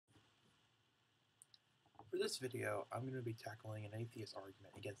For this video, I'm going to be tackling an atheist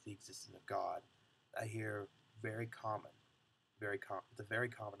argument against the existence of God. I hear it's a very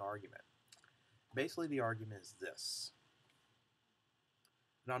common argument. Basically, the argument is this: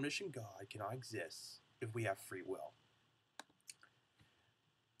 an omniscient God cannot exist if we have free will.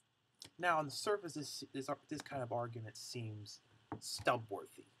 Now, on the surface, this kind of argument seems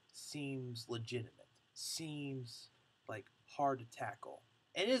stub-worthy, seems legitimate, seems like hard to tackle.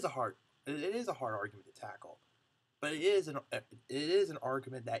 It is a hard argument to tackle. But it is an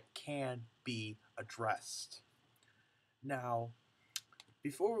argument that can be addressed. Now,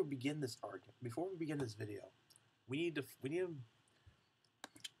 before we begin this video, we need to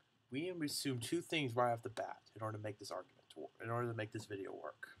assume two things right off the bat in order to make this video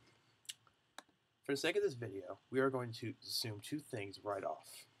work. For the sake of this video, we are going to assume two things right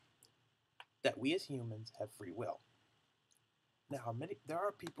off: that we as humans have free will. Now, there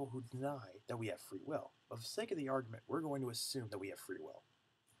are people who deny that we have free will, but for the sake of the argument, we're going to assume that we have free will.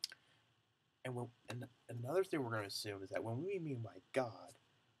 And another thing we're going to assume is that when we mean by God,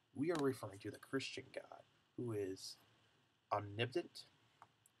 we are referring to the Christian God, who is omnipotent,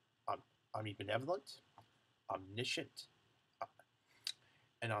 omnibenevolent, omniscient,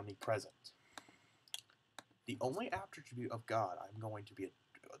 and omnipresent. The only attribute of God I'm going to be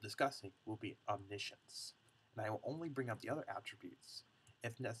discussing will be omniscience, and I will only bring up the other attributes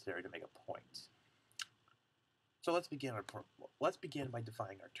if necessary to make a point. So let's begin by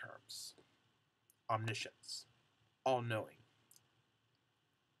defining our terms. Omniscience, all-knowing.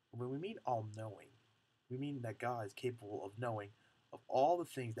 When we mean all-knowing, we mean that God is capable of knowing of all the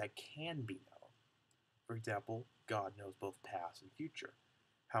things that can be known. For example, God knows both past and future,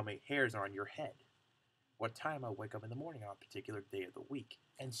 how many hairs are on your head, what time I wake up in the morning on a particular day of the week,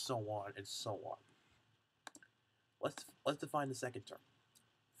 and so on and so on. Let's define the second term: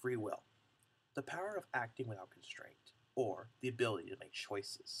 free will. The power of acting without constraint, or the ability to make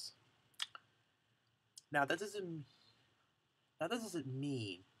choices. Now that doesn't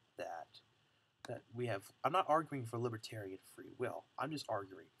mean that we have. I'm not arguing for libertarian free will. I'm just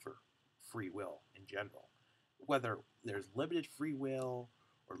arguing for free will in general. Whether there's limited free will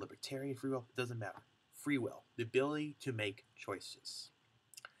or libertarian free will, it doesn't matter. Free will, the ability to make choices.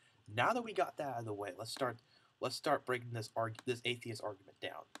 Now that we got that out of the way, let's start breaking this atheist argument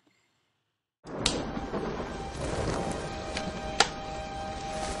down.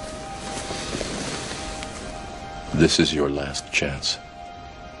 This is your last chance.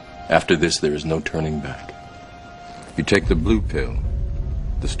 After this, there is no turning back. You take the blue pill,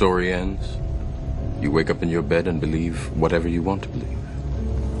 the story ends. You wake up in your bed and believe whatever you want to believe.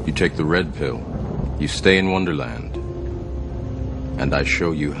 You take the red pill, you stay in Wonderland, and I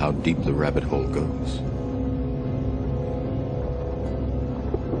show you how deep the rabbit hole goes.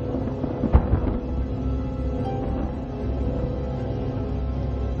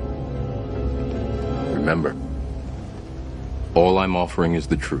 Remember, all I'm offering is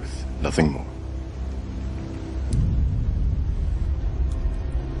the truth, nothing more.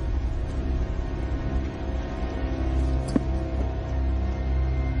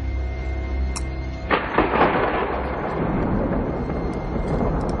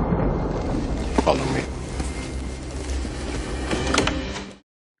 Follow me.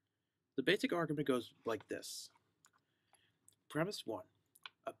 The basic argument goes like this. Premise 1.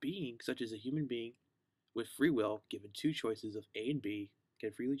 A being, such as a human being, with free will, given two choices of A and B,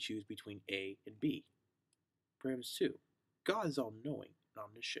 can freely choose between A and B. Premise 2. God is all-knowing and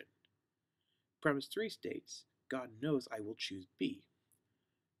omniscient. Premise 3 states, God knows I will choose B.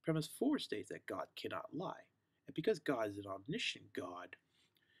 Premise 4 states that God cannot lie, and because God is an omniscient God,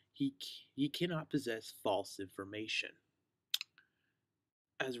 he cannot possess false information.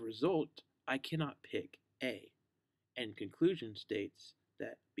 As a result, I cannot pick A, and conclusion states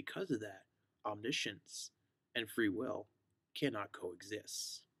that because of that, omniscience and free will cannot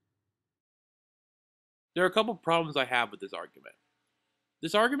coexist. There are a couple problems I have with this argument.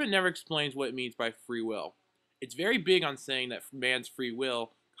 This argument never explains what it means by free will. It's very big on saying that man's free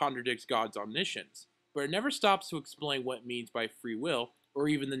will contradicts God's omniscience, but it never stops to explain what it means by free will or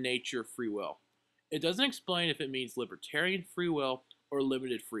even the nature of free will. It doesn't explain if it means libertarian free will or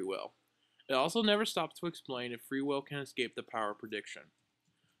limited free will. It also never stops to explain if free will can escape the power of prediction.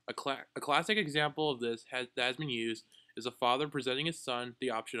 A classic example of this that has been used is a father presenting his son the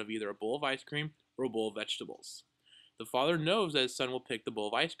option of either a bowl of ice cream or a bowl of vegetables. The father knows that his son will pick the bowl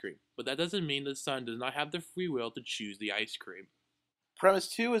of ice cream, but that doesn't mean the son does not have the free will to choose the ice cream. Premise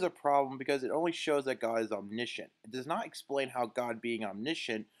 2 is a problem because it only shows that God is omniscient. It does not explain how God being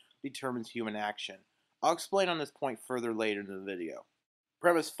omniscient determines human action. I'll explain on this point further later in the video.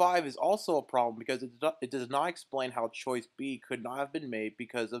 Premise 5 is also a problem because it does not explain how choice B could not have been made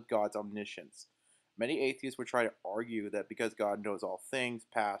because of God's omniscience. Many atheists would try to argue that because God knows all things,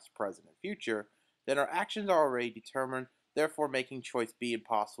 past, present, and future, then our actions are already determined, therefore making choice B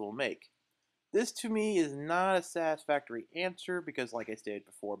impossible to make. This to me is not a satisfactory answer because, like I stated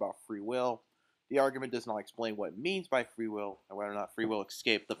before about free will, the argument does not explain what it means by free will and whether or not free will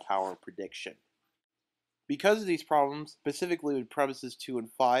escapes the power of prediction. Because of these problems, specifically with premises 2 and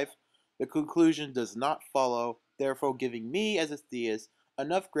 5, the conclusion does not follow, therefore giving me, as a theist,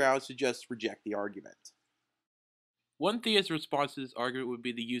 enough grounds to just reject the argument. One theist's response to this argument would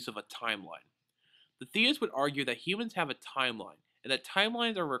be the use of a timeline. The theist would argue that humans have a timeline, and that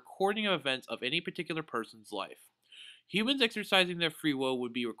timelines are a recording of events of any particular person's life. Humans exercising their free will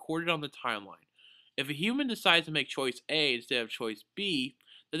would be recorded on the timeline. If a human decides to make choice A instead of choice B,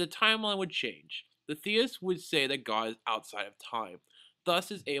 then the timeline would change. The theist would say that God is outside of time,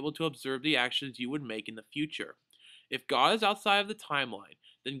 thus is able to observe the actions you would make in the future. If God is outside of the timeline,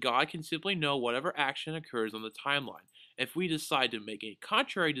 then God can simply know whatever action occurs on the timeline. If we decide to make a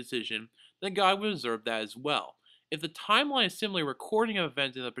contrary decision, then God would observe that as well. If the timeline is simply a recording of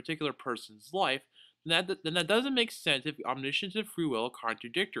events in a particular person's life, then that doesn't make sense if omniscience and free will are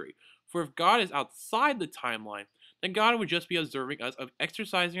contradictory. For if God is outside the timeline, then God would just be observing us of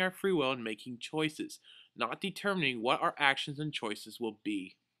exercising our free will and making choices, not determining what our actions and choices will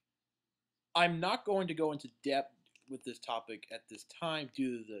be. I'm not going to go into depth with this topic at this time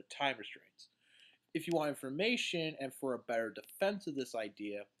due to the time restraints. If you want information and for a better defense of this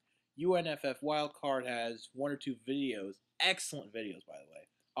idea, UNFF Wildcard has 1 or 2 videos, excellent videos by the way,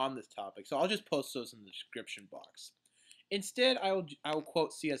 on this topic, so I'll just post those in the description box. Instead, I will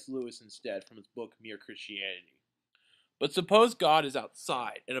quote C.S. Lewis instead from his book Mere Christianity. But suppose God is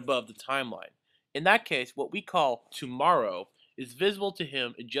outside and above the timeline. In that case, what we call tomorrow is visible to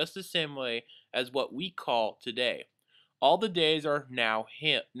him in just the same way as what we call today. All the days are now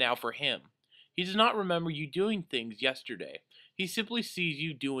for him. He does not remember you doing things yesterday. He simply sees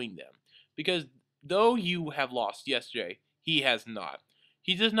you doing them. Because though you have lost yesterday, he has not.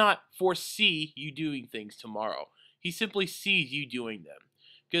 He does not foresee you doing things tomorrow. He simply sees you doing them.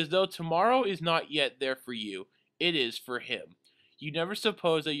 Because though tomorrow is not yet there for you, it is for him. You never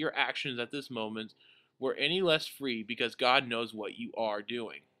suppose that your actions at this moment were any less free because God knows what you are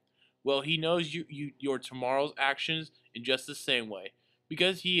doing. Well, he knows your tomorrow's actions in just the same way,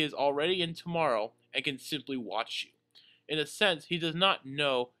 because he is already in tomorrow and can simply watch you. In a sense, he does not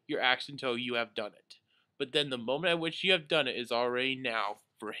know your action until you have done it. But then the moment at which you have done it is already now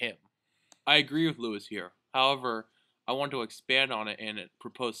for him. I agree with Lewis here. However, I want to expand on it and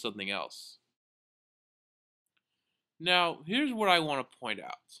propose something else. Now, here's what I want to point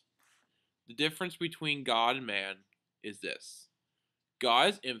out. The difference between God and man is this. God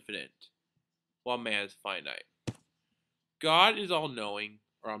is infinite, while man is finite. God is all-knowing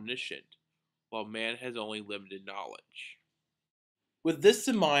or omniscient, while man has only limited knowledge. With this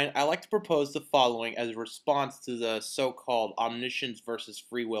in mind, I like to propose the following as a response to the so-called omniscience versus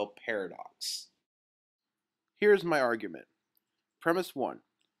free will paradox. Here's my argument. Premise 1.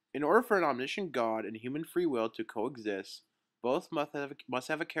 In order for an omniscient God and human free will to coexist, both must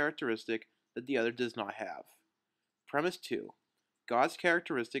have a characteristic that the other does not have. Premise 2. God's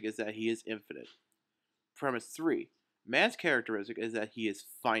characteristic is that he is infinite. Premise 3. Man's characteristic is that he is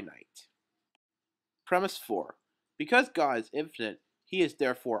finite. Premise 4. Because God is infinite, he is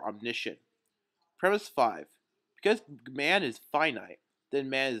therefore omniscient. Premise 5. Because man is finite, then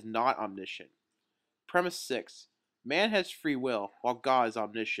man is not omniscient. Premise 6. Man has free will, while God is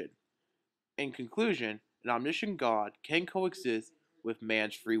omniscient. In conclusion, an omniscient God can coexist with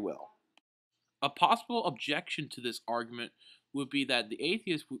man's free will. A possible objection to this argument would be that the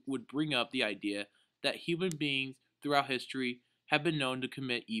atheist would bring up the idea that human beings throughout history have been known to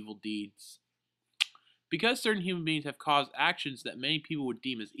commit evil deeds. Because certain human beings have caused actions that many people would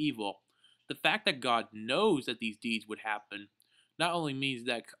deem as evil, the fact that God knows that these deeds would happen not only means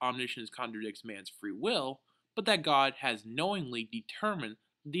that omniscience contradicts man's free will, but that God has knowingly determined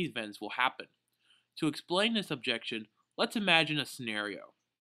that these events will happen. To explain this objection, let's imagine a scenario.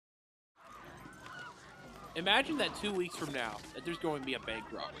 Imagine that 2 weeks from now, that there's going to be a bank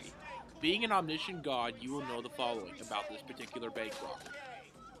robbery. Being an omniscient God, you will know the following about this particular bank robbery.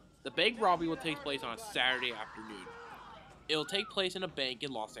 The bank robbery will take place on a Saturday afternoon. It will take place in a bank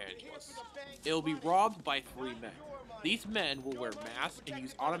in Los Angeles. It will be robbed by 3 men. These men will wear masks and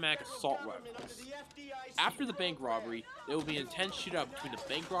use automatic assault rifles. After the bank robbery, there will be an intense shootout between the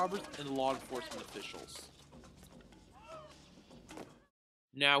bank robbers and the law enforcement officials.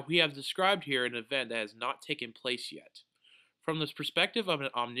 Now, we have described here an event that has not taken place yet. From the perspective of an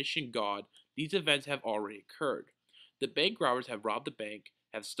omniscient God, these events have already occurred. The bank robbers have robbed the bank,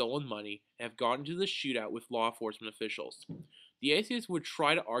 have stolen money, and have gotten into the shootout with law enforcement officials. The atheists would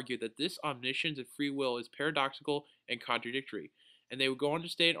try to argue that this omniscience and free will is paradoxical and contradictory, and they would go on to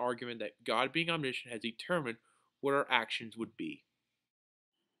state an argument that God, being omniscient, has determined what our actions would be.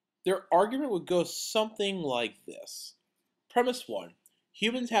 Their argument would go something like this. Premise 1.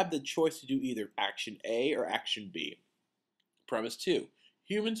 Humans have the choice to do either action A or action B. Premise 2.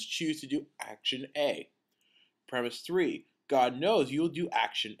 Humans choose to do action A. Premise 3. God knows you will do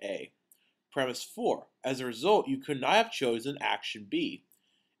action A. Premise 4. As a result, you could not have chosen action B.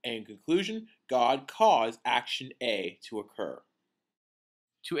 And in conclusion, God caused action A to occur.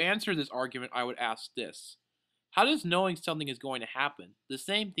 To answer this argument, I would ask this. How does knowing something is going to happen the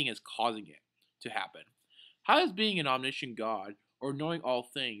same thing as causing it to happen? How is being an omniscient God, or knowing all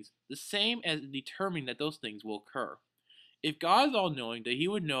things, the same as determining that those things will occur? If God is all-knowing, then he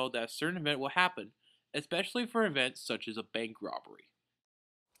would know that a certain event will happen, especially for events such as a bank robbery.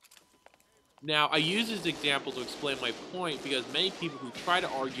 Now, I use this example to explain my point because many people who try to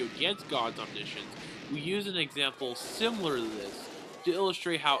argue against God's omniscience will use an example similar to this to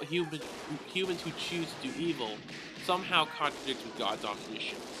illustrate how humans who choose to do evil somehow contradict with God's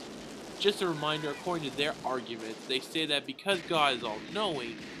omniscience. Just a reminder, according to their arguments, they say that because God is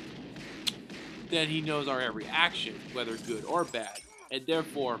all-knowing, then he knows our every action, whether good or bad, and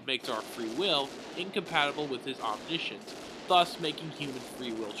therefore makes our free will incompatible with his omniscience, thus making human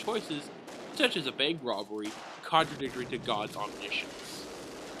free will choices, such as a bank robbery, contradictory to God's omniscience.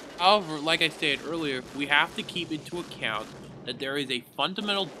 However, like I stated earlier, we have to keep into account that there is a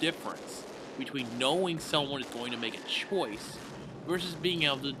fundamental difference between knowing someone is going to make a choice versus being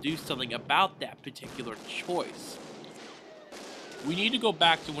able to do something about that particular choice. We need to go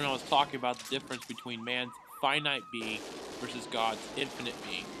back to when I was talking about the difference between man's finite being versus God's infinite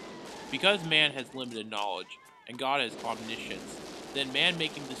being. Because man has limited knowledge, and God has omniscience, then man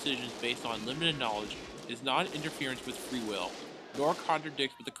making decisions based on limited knowledge is not an interference with free will, nor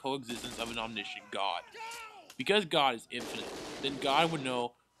contradicts with the coexistence of an omniscient God. Because God is infinite, then God would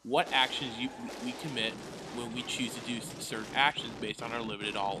know what actions we commit when we choose to do certain actions based on our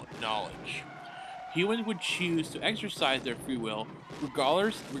limited knowledge. Humans would choose to exercise their free will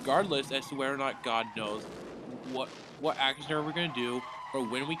regardless as to whether or not God knows what actions are we going to do or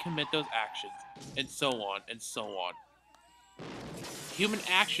when we commit those actions, and so on and so on. Human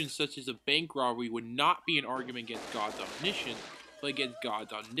actions such as a bank robbery would not be an argument against God's omniscience, but against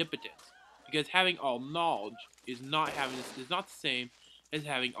God's omnipotence, because having all knowledge is not the same as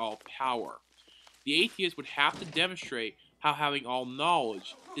having all power. The atheist would have to demonstrate how having all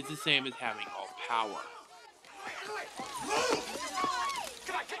knowledge is the same as having all power.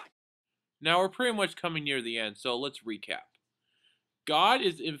 Now we're pretty much coming near the end, so let's recap. God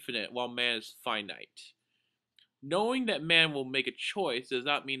is infinite while man is finite. Knowing that man will make a choice does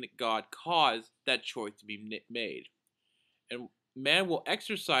not mean that God caused that choice to be made. And man will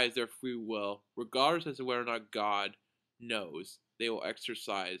exercise their free will regardless as to whether or not God knows they will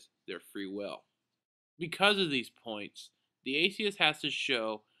exercise their free will. Because of these points, the atheist has to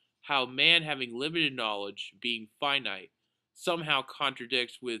show how man having limited knowledge, being finite, somehow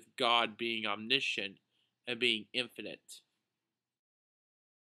contradicts with God being omniscient and being infinite.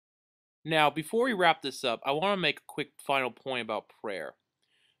 Now, before we wrap this up, I want to make a quick final point about prayer.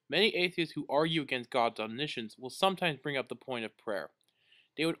 Many atheists who argue against God's omniscience will sometimes bring up the point of prayer.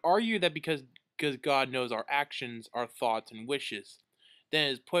 They would argue that because God knows our actions, our thoughts, and wishes, then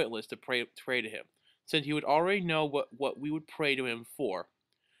it is pointless to pray to him, since he would already know what we would pray to him for.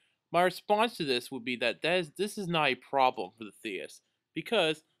 My response to this would be that this is not a problem for the theist,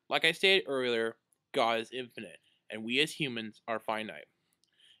 because, like I stated earlier, God is infinite, and we as humans are finite.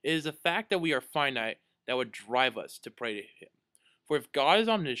 It is the fact that we are finite that would drive us to pray to him. For if God is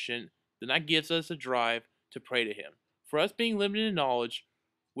omniscient, then that gives us a drive to pray to him. For us being limited in knowledge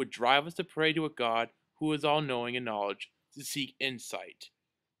would drive us to pray to a God who is all-knowing in knowledge to seek insight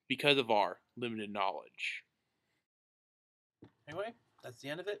because of our limited knowledge. Anyway, that's the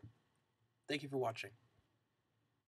end of it. Thank you for watching.